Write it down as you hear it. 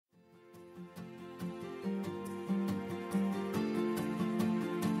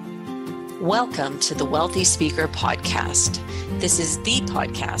Welcome to the Wealthy Speaker Podcast. This is the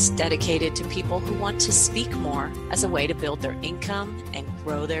podcast dedicated to people who want to speak more as a way to build their income and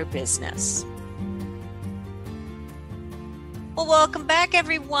grow their business. Well, welcome back,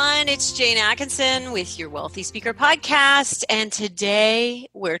 everyone. It's Jane Atkinson with your Wealthy Speaker Podcast. And today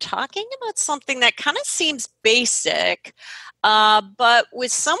we're talking about something that kind of seems basic, but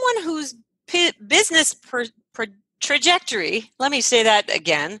with someone whose business trajectory, let me say that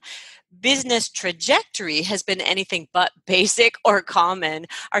again, business trajectory has been anything but basic or common.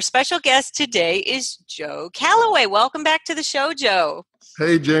 Our special guest today is Joe Calloway. Welcome back to the show, Joe.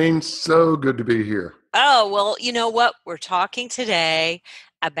 Hey, Jane. So good to be here. Oh, well, you know what? We're talking today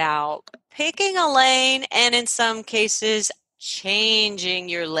about picking a lane and in some cases, changing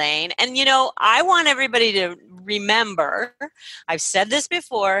your lane. And, you know, I want everybody to remember, I've said this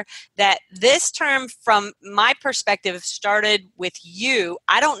before, that this term from my perspective started with you.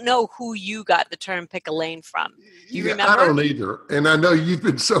 I don't know who you got the term pick a lane from. Do you remember? I don't either. And I know you've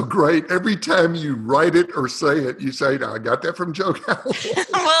been so great. Every time you write it or say it, you say, I got that from Joe Calloway.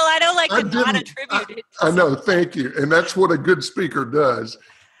 Well, I don't like to not attribute it. I know. Thank you. And that's what a good speaker does.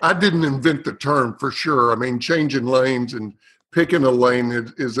 I didn't invent the term for sure. I mean, changing lanes and picking a lane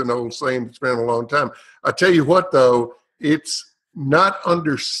is an old saying that's been a long time. I tell you what, though, it's not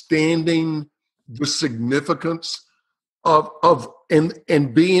understanding the significance of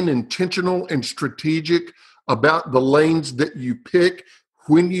being intentional and strategic about the lanes that you pick,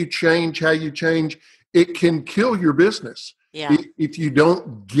 when you change, how you change. It can kill your business. Yeah. If you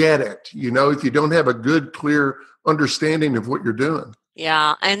don't get it, if you don't have a good, clear understanding of what you're doing.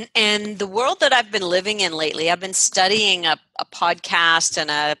 Yeah. And the world that I've been living in lately, I've been studying a podcast and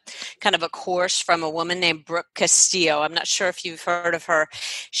a kind of a course from a woman named Brooke Castillo. I'm not sure if you've heard of her.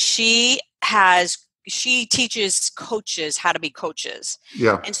 She teaches coaches how to be coaches.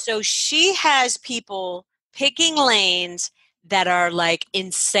 Yeah. And so she has people picking lanes that are like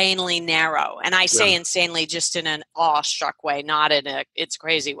insanely narrow. And I say insanely just in an awestruck way, not in it's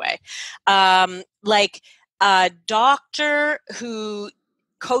crazy way. Like a doctor who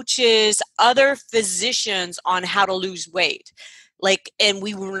coaches other physicians on how to lose weight. And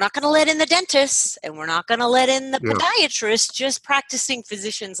we were not going to let in the dentists and we're not going to let in the podiatrists, just practicing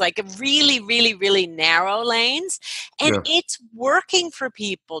physicians, like really, really, really narrow lanes. And it's working for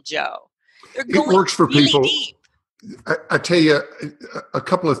people, Joe. They're going it works for really people. Deep. I tell you a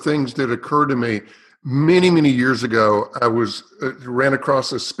couple of things that occurred to me many, many years ago. I ran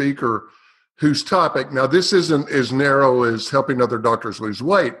across a speaker whose topic, now this isn't as narrow as helping other doctors lose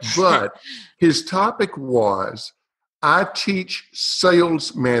weight, but his topic was, I teach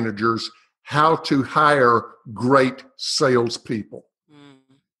sales managers how to hire great salespeople.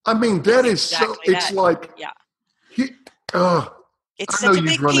 I mean, that is exactly so, it's like, it's such a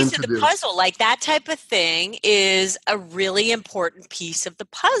big piece of the puzzle. Like that type of thing is a really important piece of the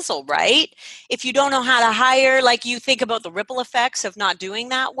puzzle, right? If you don't know how to hire, like you think about the ripple effects of not doing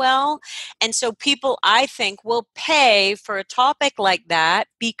that well. And so people, I think, will pay for a topic like that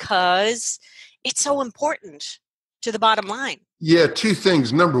because it's so important to the bottom line. Yeah, two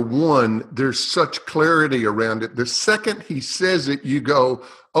things. Number one, there's such clarity around it. The second he says it, you go,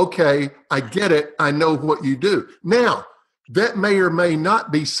 okay, I get it. I know what you do. Now, that may or may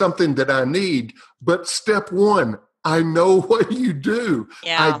not be something that I need, but step one, I know what you do.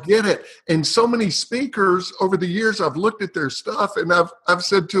 Yeah. I get it. And so many speakers over the years, I've looked at their stuff and I've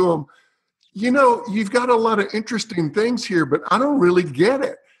said to them, you've got a lot of interesting things here, but I don't really get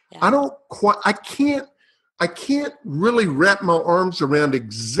it. Yeah. I can't really wrap my arms around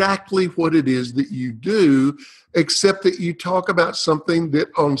exactly what it is that you do, except that you talk about something that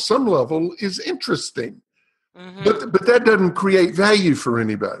on some level is interesting. Mm-hmm. But that doesn't create value for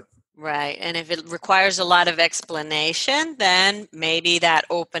anybody. Right. And if it requires a lot of explanation, then maybe that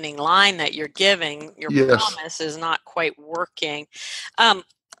opening line that you're giving, your promise is not quite working.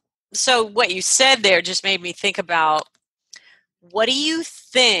 So what you said there just made me think about, what do you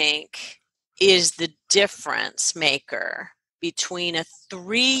think is the difference maker between a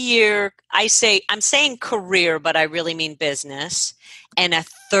 3-year, I'm saying career, but I really mean business, and a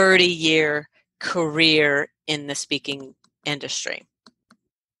 30-year career in the speaking industry?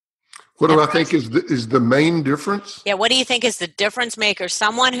 What do I think is the main difference? Yeah, what do you think is the difference maker?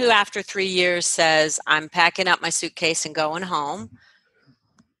 Someone who after 3 years says, I'm packing up my suitcase and going home.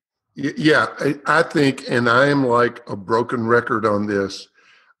 Yeah, I think, and I am like a broken record on this,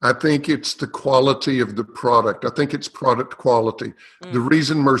 I think it's the quality of the product. I think it's product quality. The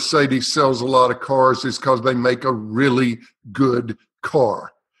reason Mercedes sells a lot of cars is because they make a really good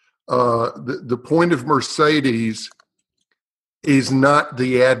car. The point of Mercedes is not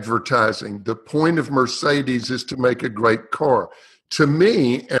the advertising. The point of Mercedes is to make a great car. To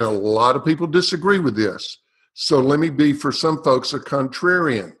me, and a lot of people disagree with this, so let me be, for some folks, a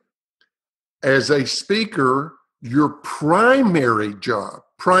contrarian. As a speaker, your primary job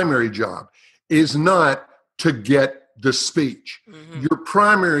is not to get the speech. Mm-hmm. Your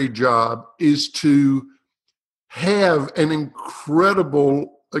primary job is to have an incredibly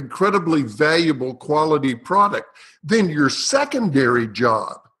valuable quality product. Then your secondary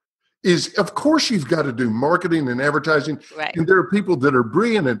job is, of course, you've got to do marketing and advertising. Right. And there are people that are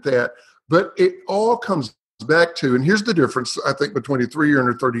brilliant at that, but it all comes back to, and here's the difference, I think, between a 3-year and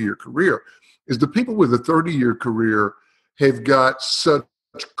a 30-year career, is the people with a 30-year career have got such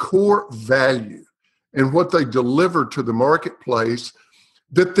core value in what they deliver to the marketplace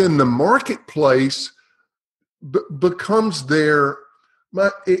that then the marketplace becomes their,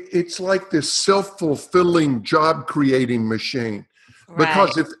 it's like this self-fulfilling job creating machine. Right.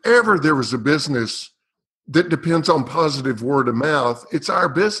 Because if ever there was a business that depends on positive word of mouth, it's our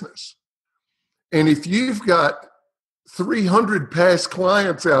business. And if you've got 300 past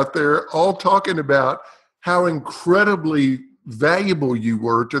clients out there all talking about how incredibly valuable you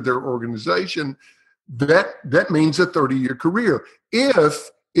were to their organization, that means a 30-year career. If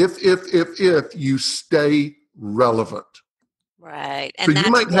you stay relevant. Right. So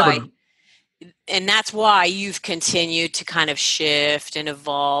And that's why you've continued to kind of shift and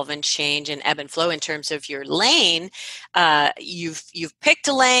evolve and change and ebb and flow in terms of your lane. You've picked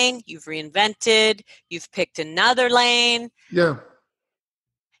a lane, you've reinvented, you've picked another lane. Yeah.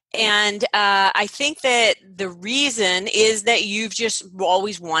 And I think that the reason is that you've just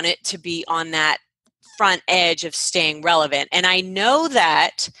always wanted to be on that front edge of staying relevant. And I know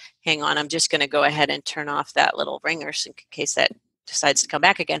that, hang on, I'm just going to go ahead and turn off that little ringer in case that decides to come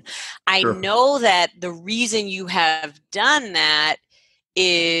back again. I Sure. know that the reason you have done that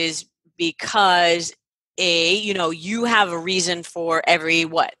is because you have a reason for every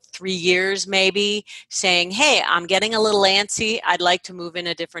 3 years maybe saying, hey, I'm getting a little antsy, I'd like to move in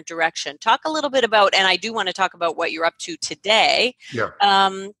a different direction. Talk a little bit about, and I do want to talk about what you're up to today. Yeah.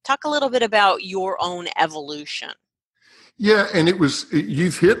 Talk a little bit about your own evolution. Yeah, and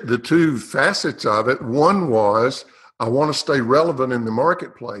you've hit the two facets of it. One was, I want to stay relevant in the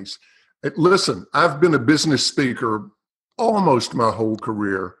marketplace. Listen, I've been a business speaker almost my whole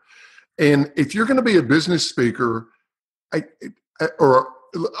career. And if you're going to be a business speaker, or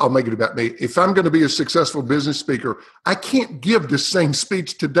I'll make it about me. If I'm going to be a successful business speaker, I can't give the same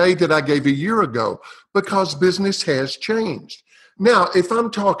speech today that I gave a year ago because business has changed. Now, if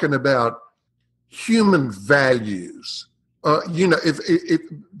I'm talking about human values, then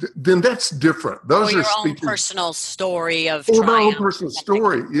that's different. Those or are your own speeches, personal story of or triumph. my own personal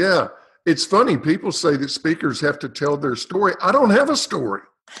story. Yeah, it's funny. People say that speakers have to tell their story. I don't have a story.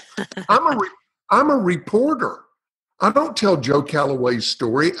 I'm a reporter. I don't tell Joe Calloway's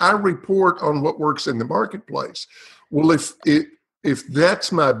story. I report on what works in the marketplace. Well, if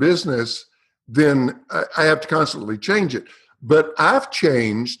that's my business, then I have to constantly change it. But I've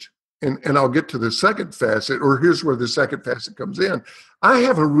changed, and I'll get to the second facet, or here's where the second facet comes in. I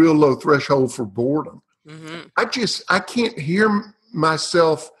have a real low threshold for boredom. Mm-hmm. I can't hear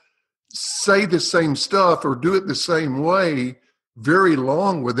myself say the same stuff or do it the same way very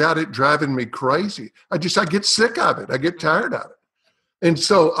long without it driving me crazy. I get sick of it. I get tired of it. And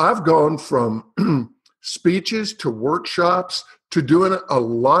so I've gone from speeches to workshops to doing a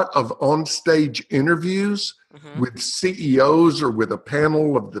lot of on-stage interviews with CEOs or with a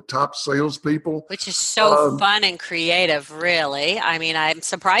panel of the top salespeople. Which is so fun and creative, really. I mean, I'm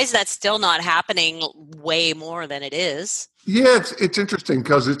surprised that's still not happening way more than it is. Yeah, it's interesting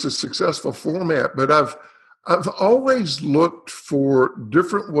because it's a successful format, but I've always looked for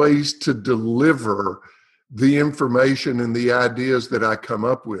different ways to deliver the information and the ideas that I come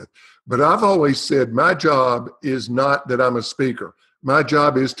up with. But I've always said my job is not that I'm a speaker. My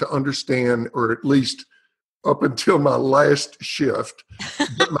job is to understand, or at least up until my last shift,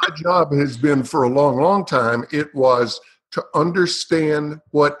 but my job has been for a long, long time, it was to understand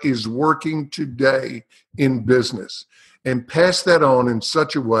what is working today in business and pass that on in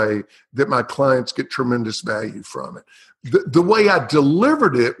such a way that my clients get tremendous value from it. The way I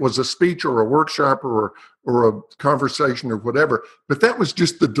delivered it was a speech or a workshop or a conversation or whatever, but that was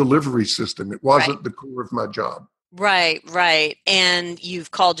just the delivery system. It wasn't the core of my job. Right. And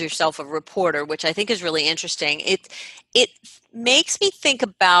you've called yourself a reporter, which I think is really interesting. It makes me think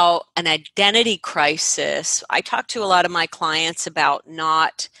about an identity crisis. I talk to a lot of my clients about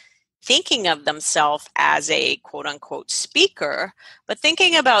not thinking of themselves as a quote unquote speaker, but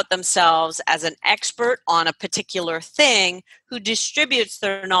thinking about themselves as an expert on a particular thing who distributes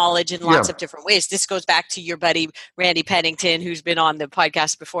their knowledge in lots Yeah, of different ways. This goes back to your buddy Randy Pennington, who's been on the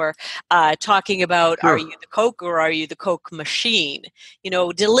podcast before, talking about, are you sure. the Coke or are you the Coke machine?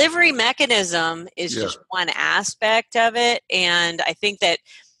 Delivery mechanism is Yeah. just one aspect of it. And I think that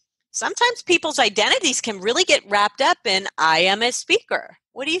sometimes people's identities can really get wrapped up in, I am a speaker.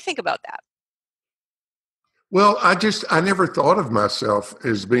 What do you think about that? Well, I never thought of myself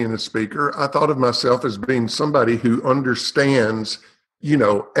as being a speaker. I thought of myself as being somebody who understands,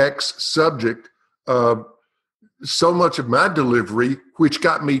 X subject. So much of my delivery, which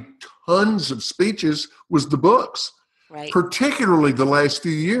got me tons of speeches, was the books. Right. Particularly the last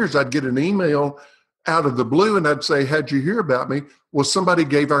few years, I'd get an email out of the blue and I'd say, how'd you hear about me? Well, somebody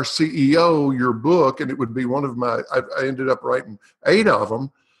gave our CEO your book, and it would be one of I ended up writing 8 of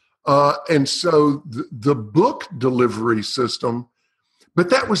them. And so the book delivery system, but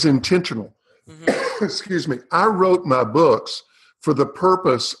that was intentional. Mm-hmm. Excuse me. I wrote my books for the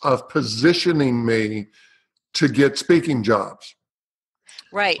purpose of positioning me to get speaking jobs.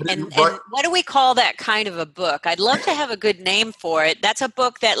 Right. And Right. what do we call that kind of a book? I'd love to have a good name for it. That's a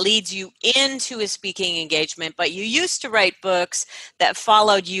book that leads you into a speaking engagement, but you used to write books that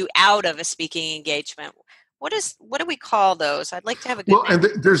followed you out of a speaking engagement. What do we call those? I'd like to have a good Well, name.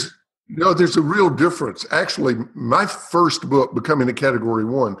 and there's a real difference. Actually, my first book, Becoming a Category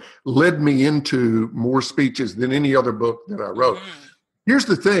 1, led me into more speeches than any other book that I wrote. Mm-hmm. Here's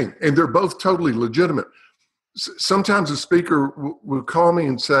the thing, and they're both totally legitimate. Sometimes a speaker will call me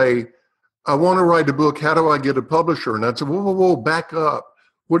and say, I want to write a book. How do I get a publisher? And I'd say, whoa, back up.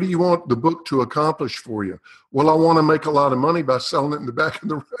 What do you want the book to accomplish for you? Well, I want to make a lot of money by selling it in the back of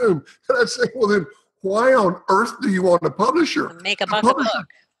the room. And I'd say, well, then why on earth do you want a publisher? Make a buck a book.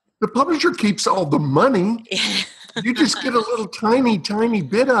 The publisher keeps all the money. You just get a little tiny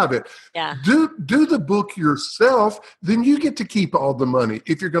bit of it. Yeah. Do the book yourself, then you get to keep all the money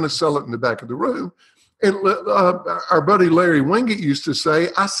if you're going to sell it in the back of the room. And our buddy Larry Wingate used to say,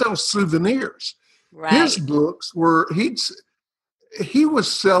 I sell souvenirs. Right. His books were, he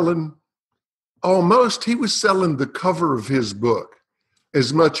was selling the cover of his book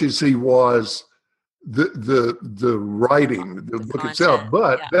as much as he was the writing, the book content, itself.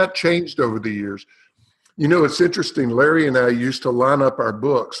 But that changed over the years. It's interesting. Larry and I used to line up our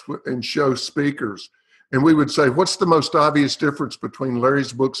books and show speakers. And we would say, what's the most obvious difference between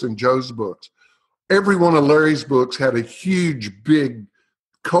Larry's books and Joe's books? Every one of Larry's books had a huge, big,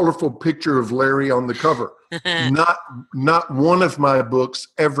 colorful picture of Larry on the cover. Not one of my books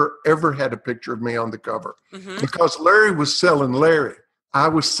ever had a picture of me on the cover. Mm-hmm. Because Larry was selling Larry. I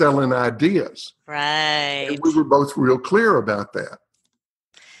was selling ideas. Right. And we were both real clear about that.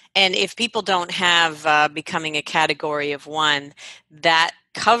 And if people don't have Becoming a Category of 1, that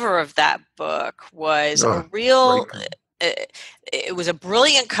cover of that book was a real... It was a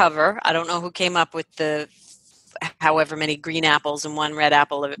brilliant cover. I don't know who came up with the however many green apples and one red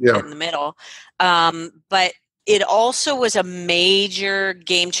apple in the middle. But it also was a major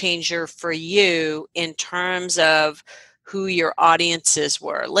game changer for you in terms of who your audiences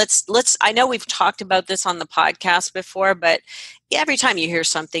were. I know we've talked about this on the podcast before, but every time you hear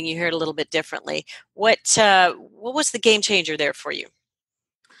something, you hear it a little bit differently. What was the game changer there for you?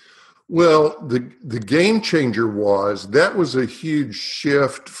 Well, the game changer was a huge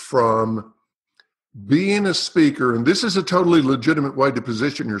shift from being a speaker, and this is a totally legitimate way to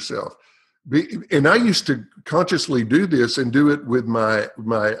position yourself. And I used to consciously do this and do it with my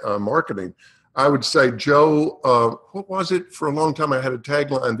marketing. I would say, Joe, what was it? For a long time, I had a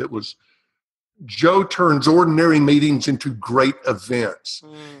tagline that was, Joe turns ordinary meetings into great events.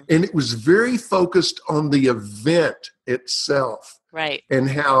 And it was very focused on the event itself. Right. And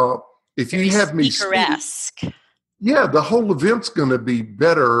how, if you have me speak, the whole event's going to be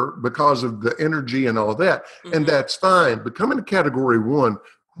better because of the energy and all that. Mm-hmm. And that's fine. Becoming a Category 1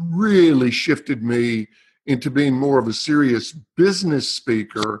 really shifted me into being more of a serious business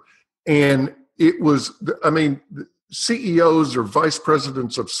speaker. And it was, CEOs or vice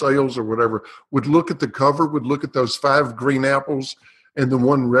presidents of sales or whatever would look at the cover, would look at those 5 green apples and the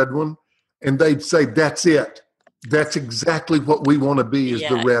 1 red one, and they'd say, that's it. That's exactly what we want to be, is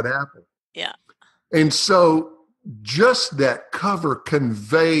the red apple. Yeah. And so just that cover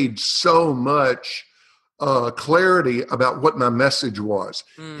conveyed so much clarity about what my message was.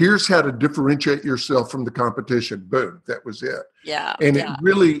 Here's how to differentiate yourself from the competition. Boom. That was it. Yeah. And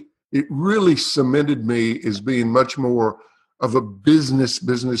it really cemented me as being much more of a business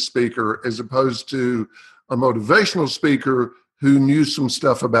speaker as opposed to a motivational speaker who knew some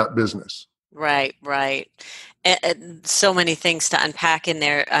stuff about business. Right, right. So many things to unpack in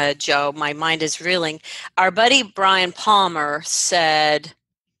there, Joe. My mind is reeling. Our buddy Brian Palmer said,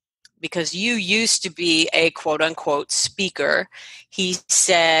 because you used to be a quote unquote speaker, he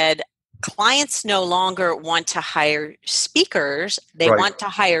said, clients no longer want to hire speakers. They Right. want to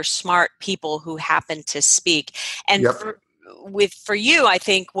hire smart people who happen to speak. And Yep. for you, I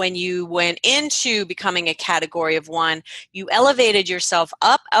think when you went into becoming a category of one, you elevated yourself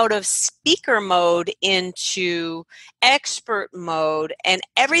up out of speaker mode into expert mode, and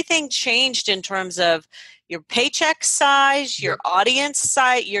everything changed in terms of your paycheck size, your Yep. audience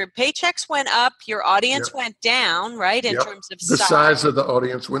size. Your paychecks went up, your audience Yep. went down, right? In Yep. terms of The size of the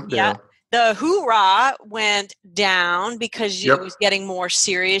audience went yeah. down. The hoorah went down because Yep. it was getting more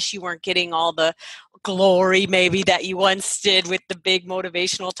serious. You weren't getting all the glory maybe that you once did with the big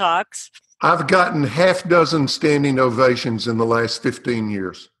motivational talks. I've gotten half dozen standing ovations in the last 15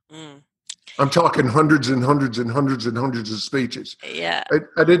 years. Mm. I'm talking hundreds and hundreds and hundreds and hundreds of speeches. Yeah.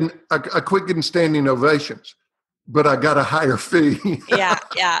 I quit getting standing ovations, but I got a higher fee. Yeah.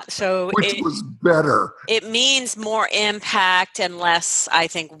 Yeah. So which was better. It means more impact and less, I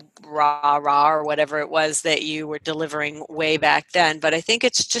think, rah or whatever it was that you were delivering way back then. But I think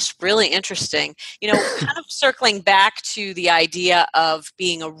it's just really interesting. Kind of circling back to the idea of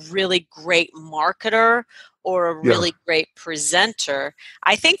being a really great marketer or a really great presenter.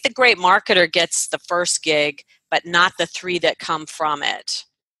 I think the great marketer gets the first gig, but not the three that come from it.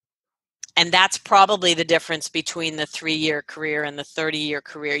 And that's probably the difference between the 3-year career and the 30-year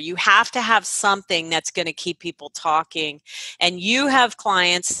career. You have to have something that's going to keep people talking. And you have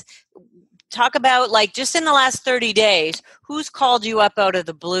clients. Talk about, like, just in the last 30 days, who's called you up out of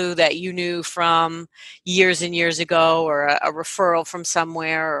the blue that you knew from years and years ago, or a referral from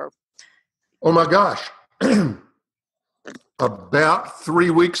somewhere? Or... Oh my gosh. About 3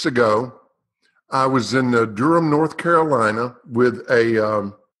 weeks ago, I was in Durham, North Carolina with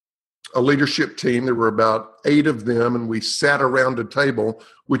a leadership team. There were about 8 of them, and we sat around a table,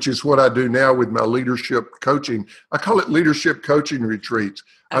 which is what I do now with my leadership coaching. I call it leadership coaching retreats.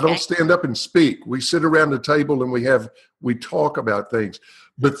 Okay. I don't stand up and speak. We sit around the table and we talk about things.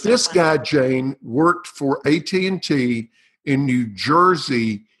 But this guy, Jane, worked for AT&T in New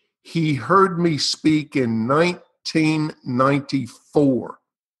Jersey. He heard me speak in 1994.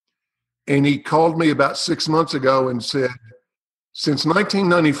 And he called me about 6 months ago and said, since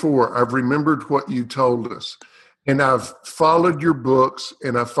 1994, I've remembered what you told us, and I've followed your books,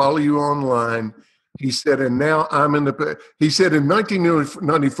 and I follow you online. He said, and now he said, in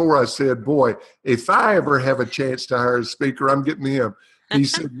 1994, I said, boy, if I ever have a chance to hire a speaker, I'm getting him. He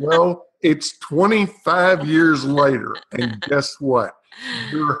said, well, it's 25 years later, and guess what?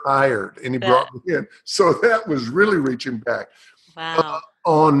 You're hired. And he brought me in. So that was really reaching back. Wow.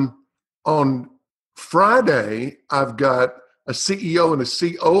 On Friday, I've got a CEO and a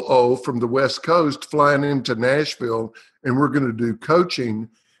COO from the West Coast flying into Nashville, and we're going to do coaching.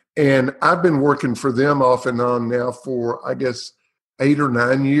 And I've been working for them off and on now for, I guess, 8 or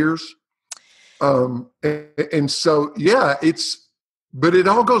 9 years. And so, yeah, but it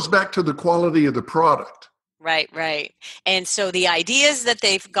all goes back to the quality of the product. Right. And so the ideas that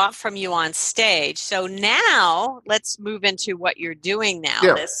they've got from you on stage. So now let's move into what you're doing now,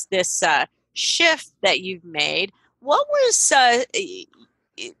 this shift that you've made. What was,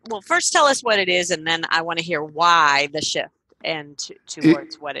 well, first tell us what it is, and then I want to hear why the shift and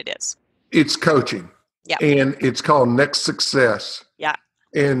towards what it is. It's coaching. Yeah. And it's called Next Success. Yeah.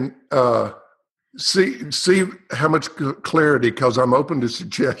 And see how much clarity, because I'm open to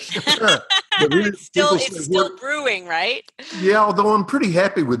suggestions. It's still brewing, right? Yeah, although I'm pretty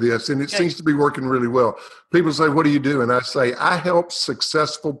happy with this, and it seems to be working really well. People say, what do you do? And I say, I help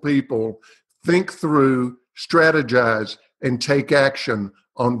successful people think through, strategize, and take action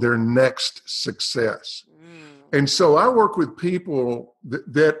on their next success. And so I work with people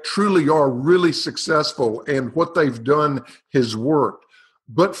that truly are really successful, and what they've done has worked.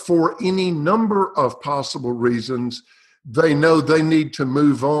 But for any number of possible reasons, they know they need to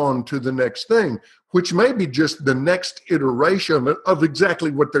move on to the next thing, which may be just the next iteration of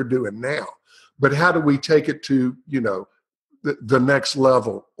exactly what they're doing now. But how do we take it to, the next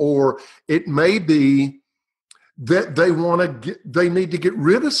level? Or it may be that they need to get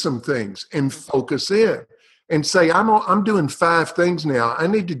rid of some things and focus in and say, I'm doing 5 things now. I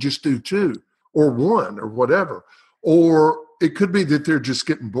need to just do 2 or 1 or whatever. Or it could be that they're just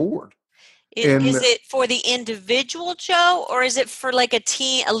getting bored. Is it for the individual, Joe, or is it for like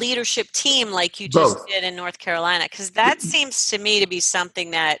a leadership team like you just did in North Carolina? Because that seems to me to be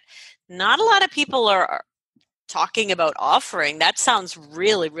something that not a lot of people are talking about offering. That sounds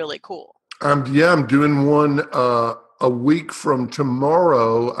really, really cool. I'm doing one a week from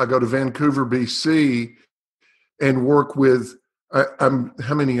tomorrow. I go to Vancouver, BC, and work with. I'm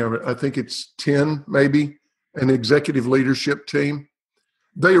how many are it? I think it's 10, maybe, an executive leadership team.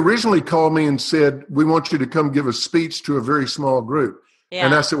 They originally called me and said, "We want you to come give a speech to a very small group."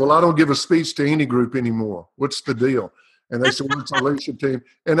 And I Yeah. said, "Well, I don't give a speech to any group anymore. What's the deal?" And they said, "Well, it's our leadership team."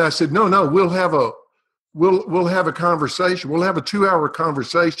 And I said, "No, we'll have a conversation. We'll have a 2-hour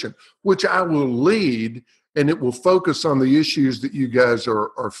conversation, which I will lead, and it will focus on the issues that you guys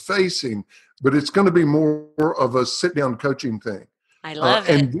are facing. But it's going to be more of a sit-down coaching thing." I love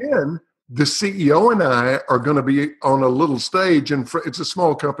it. And then the CEO and I are going to be on a little stage, and it's a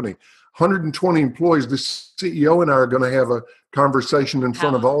small company, 120 employees. The CEO and I are going to have a conversation in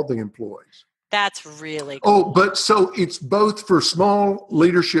front Wow. of all the employees. That's really Oh, cool. but so it's both for small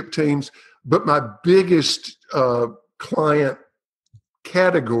leadership teams, but my biggest client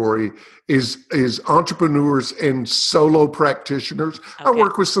category is entrepreneurs and solo practitioners. I Okay.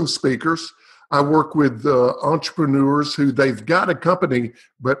 work with some speakers. I work with entrepreneurs who they've got a company,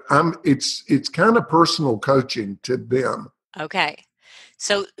 but it's kind of personal coaching to them. Okay.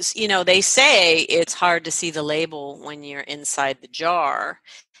 So, they say it's hard to see the label when you're inside the jar.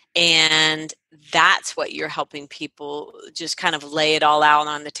 And that's what you're helping people just kind of lay it all out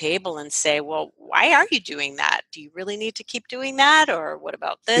on the table and say, well, why are you doing that? Do you really need to keep doing that? Or what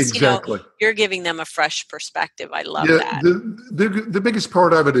about this? Exactly. You're giving them a fresh perspective. I love Yeah, that. the biggest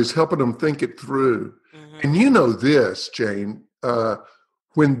part of it is helping them think it through. Hmm. And you know this, Jane,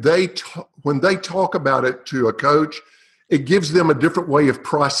 when they talk about it to a coach, it gives them a different way of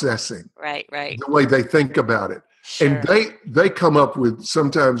processing Right, right. the way they think about it. And Sure. they come up with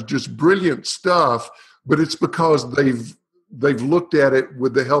sometimes just brilliant stuff, but it's because they've looked at it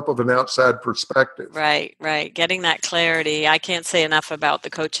with the help of an outside perspective. Right, right. Getting that clarity. I can't say enough about the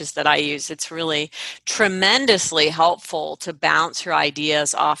coaches that I use. It's really tremendously helpful to bounce your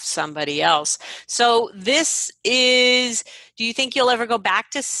ideas off somebody else. So do you think you'll ever go back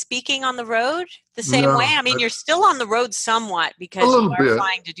to speaking on the road the same way? No, I mean, you're still on the road somewhat a because you little are bit.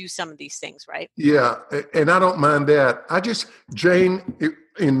 trying to do some of these things, right? Yeah, and I don't mind that. Jane,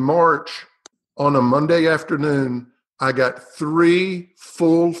 in March on a Monday afternoon, I got 3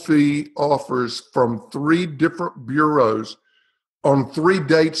 full fee offers from 3 different bureaus on 3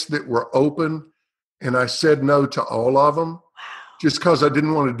 dates that were open. And I said no to all of them just because I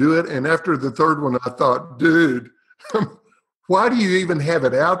didn't want to do it. And after the third one, I thought, dude, why do you even have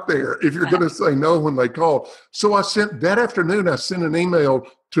it out there if you're going to say no when they call? So that afternoon, I sent an email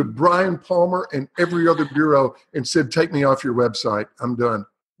to Brian Palmer and every other bureau and said, take me off your website. I'm done.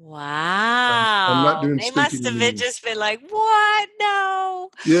 I'm not Wow. doing They must speaking have been anymore. just been like, what? No.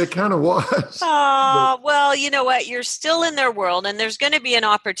 Yeah, it kind of was. But Oh, well, you know what? You're still in their world, and there's going to be an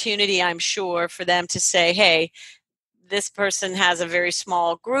opportunity, I'm sure, for them to say, hey, this person has a very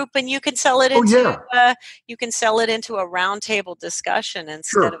small group, and oh, yeah, you can sell it into a roundtable discussion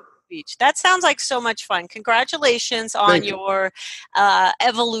instead of sure. a speech. That sounds like so much fun. Congratulations on Thank you. your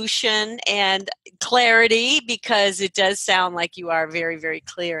evolution and clarity, because it does sound like you are very, very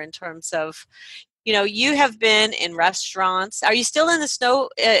clear in terms of, you have been in restaurants. Are you still in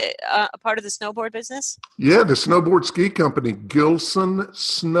the a part of the snowboard business? Yeah, the snowboard ski company, Gilson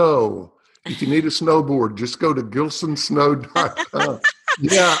Snow. If you need a snowboard, just go to gilsonsnow.com.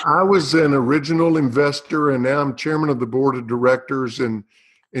 Yeah, I was an original investor, and now I'm chairman of the board of directors. I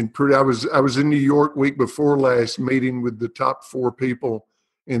was in New York week before last, meeting with the top 4 people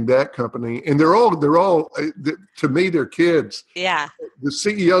in that company, and to me they're kids. Yeah. The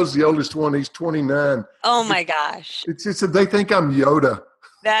CEO's the oldest one; he's 29. Oh my gosh. It's just that they think I'm Yoda.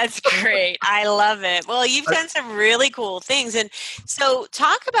 That's great. I love it. Well, you've done some really cool things. And so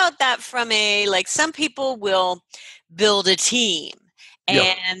talk about that like some people will build a team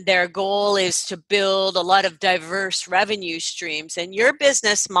Yeah, and their goal is to build a lot of diverse revenue streams. And your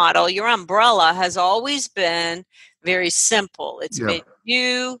business model, your umbrella has always been very simple. It's yeah. been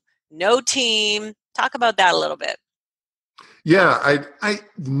you, no team. Talk about that a little bit. Yeah, I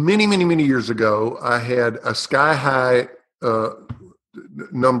many, many, many years ago, I had a sky high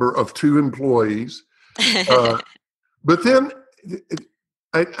number of 2 employees, but then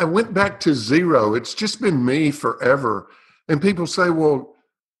I went back to zero. It's just been me forever, and people say, "Well,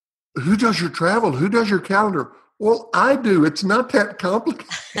 who does your travel? Who does your calendar?" Well, I do. It's not that complicated.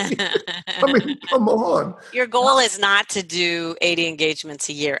 I mean, come on. Your goal is not to do 80 engagements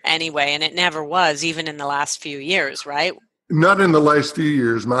a year anyway, and it never was, even in the last few years, right? Not in the last few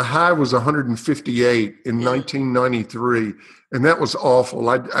years. My high was 158 in 1993, and that was awful.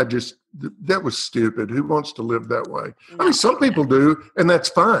 I just, that was stupid. Who wants to live that way? I No. mean, some people do, and that's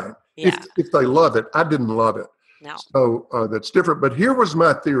fine Yeah. if they love it. I didn't love it. No. So that's different. But here was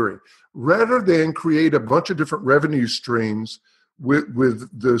my theory. Rather than create a bunch of different revenue streams with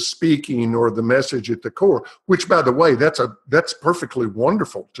the speaking or the message at the core, which, by the way, that's perfectly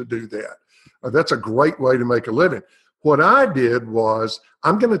wonderful to do that. That's a great way to make a living. What I did was,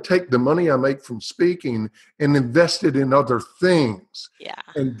 I'm going to take the money I make from speaking and invest it in other things. Yeah.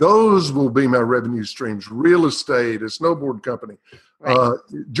 And those will be my revenue streams: real estate, a snowboard company, Right.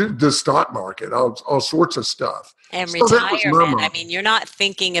 the stock market, all sorts of stuff. And So that was my retirement. I model. mean, you're not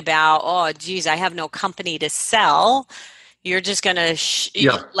thinking about, oh, geez, I have no company to sell. You're just going to,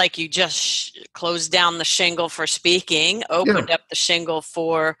 Yeah. like you just closed down the shingle for speaking, opened Yeah. up the shingle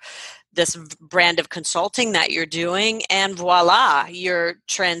for this brand of consulting that you're doing, and voila, you're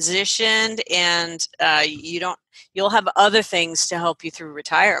transitioned, and you'll have other things to help you through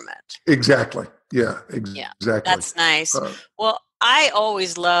retirement. Exactly. Yeah, Yeah, exactly. that's nice. Well, I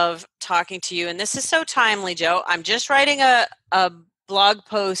always love talking to you, and this is so timely, Joe. I'm just writing a blog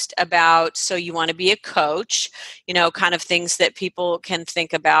post about, so you want to be a coach, kind of things that people can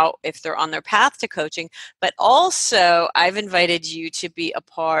think about if they're on their path to coaching. But also, I've invited you to be a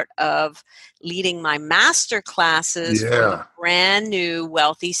part of leading my master classes for the Yeah. brand new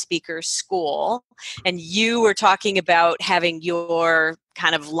Wealthy Speakers School. And you were talking about having your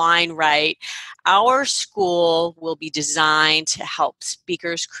kind of line right. Our school will be designed to help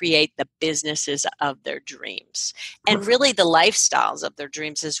speakers create the businesses of their dreams and really the lifestyles of their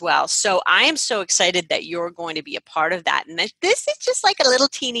dreams as well. So I am so excited that you're going to be a part of that. And this is just like a little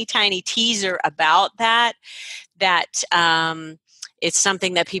teeny tiny teaser about that it's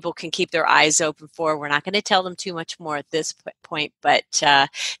something that people can keep their eyes open for. We're not going to tell them too much more at this point, but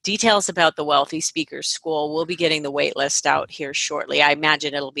details about the Wealthy Speakers School, we'll be getting the wait list out here shortly. I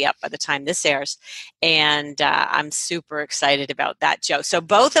imagine it'll be up by the time this airs, and I'm super excited about that, Joe. So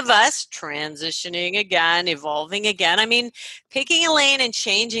both of us transitioning again, evolving again. I mean, picking a lane and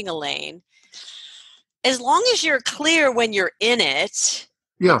changing a lane. As long as you're clear when you're in it,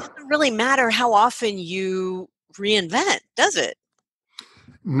 Yeah. it doesn't really matter how often you reinvent, does it?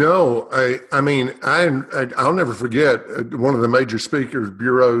 No, I mean, I'll never forget one of the major speakers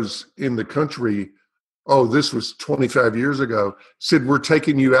bureaus in the country. Oh, this was 25 years ago. Said, we're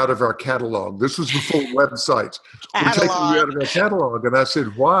taking you out of our catalog. This was before websites. We're taking you out of our catalog. And I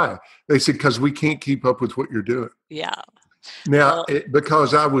said, why? They said, because we can't keep up with what you're doing. Yeah. Now,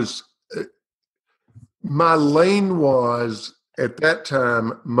 because my lane was, at that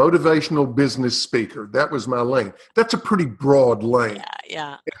time, motivational business speaker. That was my lane. That's a pretty broad lane.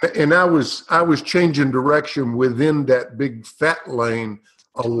 Yeah. And I was changing direction within that big fat lane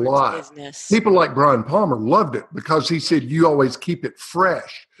a lot. Business. People like Brian Palmer loved it because he said, you always keep it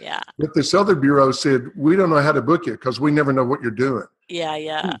fresh. Yeah. But this other bureau said, we don't know how to book you because we never know what you're doing.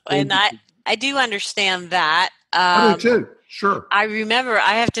 Yeah. And I do understand that. I do too. Sure. I remember,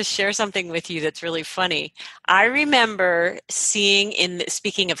 I have to share something with you that's really funny. I remember seeing,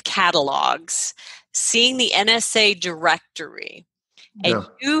 speaking of catalogs, seeing the NSA directory, and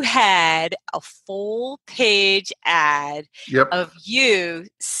you had a full page ad of you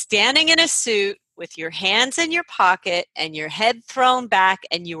standing in a suit with your hands in your pocket and your head thrown back,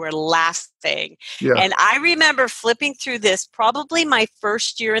 and you were laughing. Yeah. And I remember flipping through this, probably my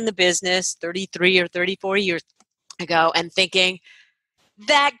first year in the business, 33 or 34 years ago, and thinking,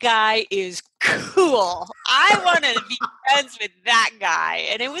 that guy is cool. I want to be friends with that guy.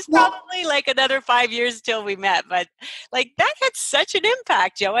 And it was probably like another 5 years till we met, but like that had such an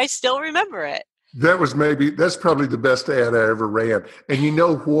impact, Joe. I still remember it. That's probably the best ad I ever ran. And you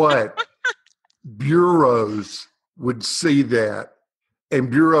know what? Bureaus would see that,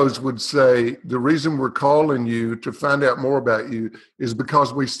 and bureaus would say, the reason we're calling you to find out more about you is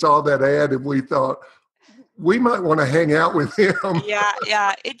because we saw that ad and we thought, we might want to hang out with him.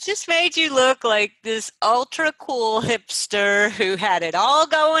 Yeah. It just made you look like this ultra cool hipster who had it all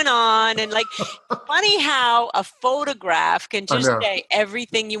going on. And like, funny how a photograph can just say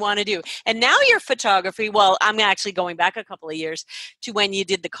everything you want to do. And now your photography, well, I'm actually going back a couple of years to when you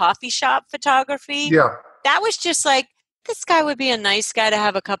did the coffee shop photography. Yeah. That was just like, this guy would be a nice guy to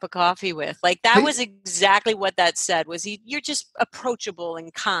have a cup of coffee with. Like that was exactly what that said. You're just approachable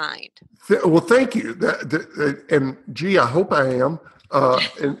and kind. Well, thank you. And gee, I hope I am.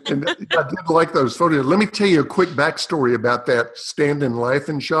 And I did like those photos. Let me tell you a quick backstory about that standing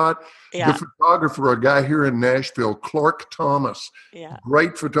laughing shot. Yeah. The photographer, a guy here in Nashville, Clark Thomas,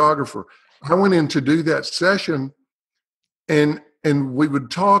 great photographer. I went in to do that session, and we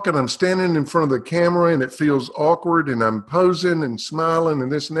would talk, and I'm standing in front of the camera, and it feels awkward, and I'm posing and smiling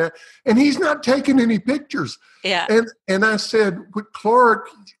and this and that, and he's not taking any pictures. Yeah. And I said, "But Clark,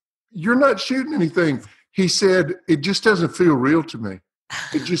 you're not shooting anything." He said, "It just doesn't feel real to me.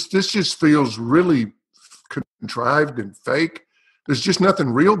 This just feels really contrived and fake. There's just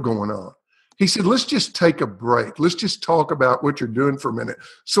nothing real going on." He said, "Let's just take a break. Let's just talk about what you're doing for a minute."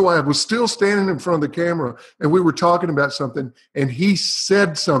 So I was still standing in front of the camera, and we were talking about something, and he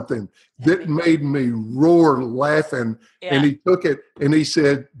said something that made me roar laughing. Yeah. And he took it and he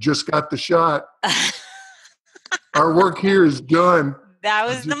said, "Just got the shot. Our work here is done." That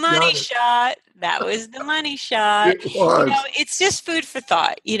was the money shot. That was the money shot. It was. It's just food for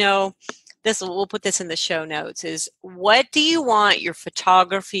thought. We'll put this in the show notes, is what do you want your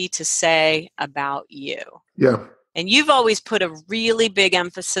photography to say about you? Yeah. And you've always put a really big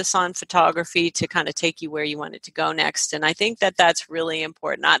emphasis on photography to kind of take you where you wanted to go next. And I think that that's really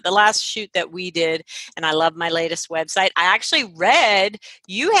important. The last shoot that we did, and I love my latest website. I actually read,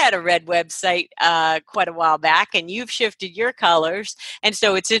 you had a red website quite a while back, and you've shifted your colors. And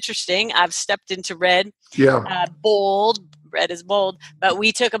so it's interesting. I've stepped into red, bold. Red is bold. But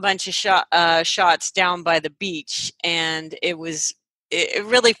we took a bunch of shots down by the beach, and it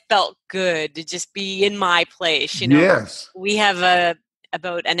really felt good to just be in my place. Yes. We have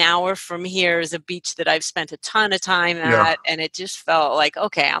about an hour from here is a beach that I've spent a ton of time at, and it just felt like,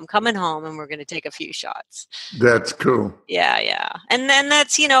 okay, I'm coming home and we're going to take a few shots. That's cool. Yeah. And then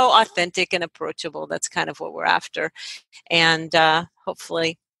that's, authentic and approachable. That's kind of what we're after. And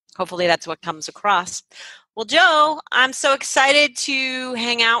hopefully that's what comes across. Well, Joe, I'm so excited to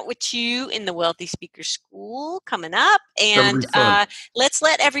hang out with you in the Wealthy Speaker School coming up. And let's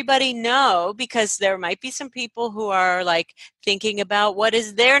let everybody know, because there might be some people who are like thinking about what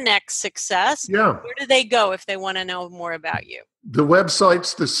is their next success. Yeah. Where do they go if they want to know more about you? The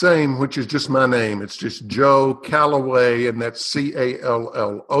website's the same, which is just my name. It's just Joe Calloway, and that's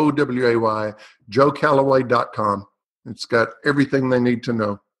CALLOWAY, joecalloway.com. It's got everything they need to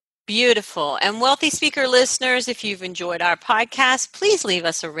know. Beautiful. And Wealthy Speaker listeners, if you've enjoyed our podcast, please leave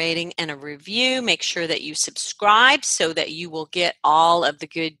us a rating and a review. Make sure that you subscribe so that you will get all of the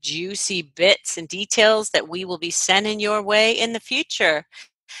good, juicy bits and details that we will be sending your way in the future.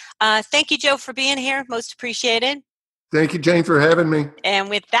 Thank you, Joe, for being here. Most appreciated. Thank you, Jane, for having me. And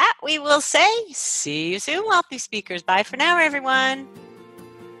with that, we will say, see you soon, Wealthy Speakers. Bye for now, everyone.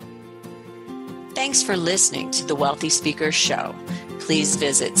 Thanks for listening to the Wealthy Speakers Show. Please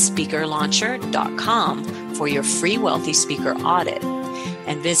visit speakerlauncher.com for your free Wealthy Speaker audit,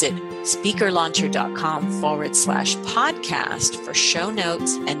 and visit speakerlauncher.com/podcast for show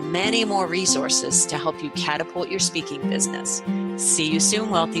notes and many more resources to help you catapult your speaking business. See you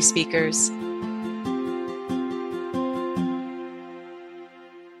soon, Wealthy Speakers.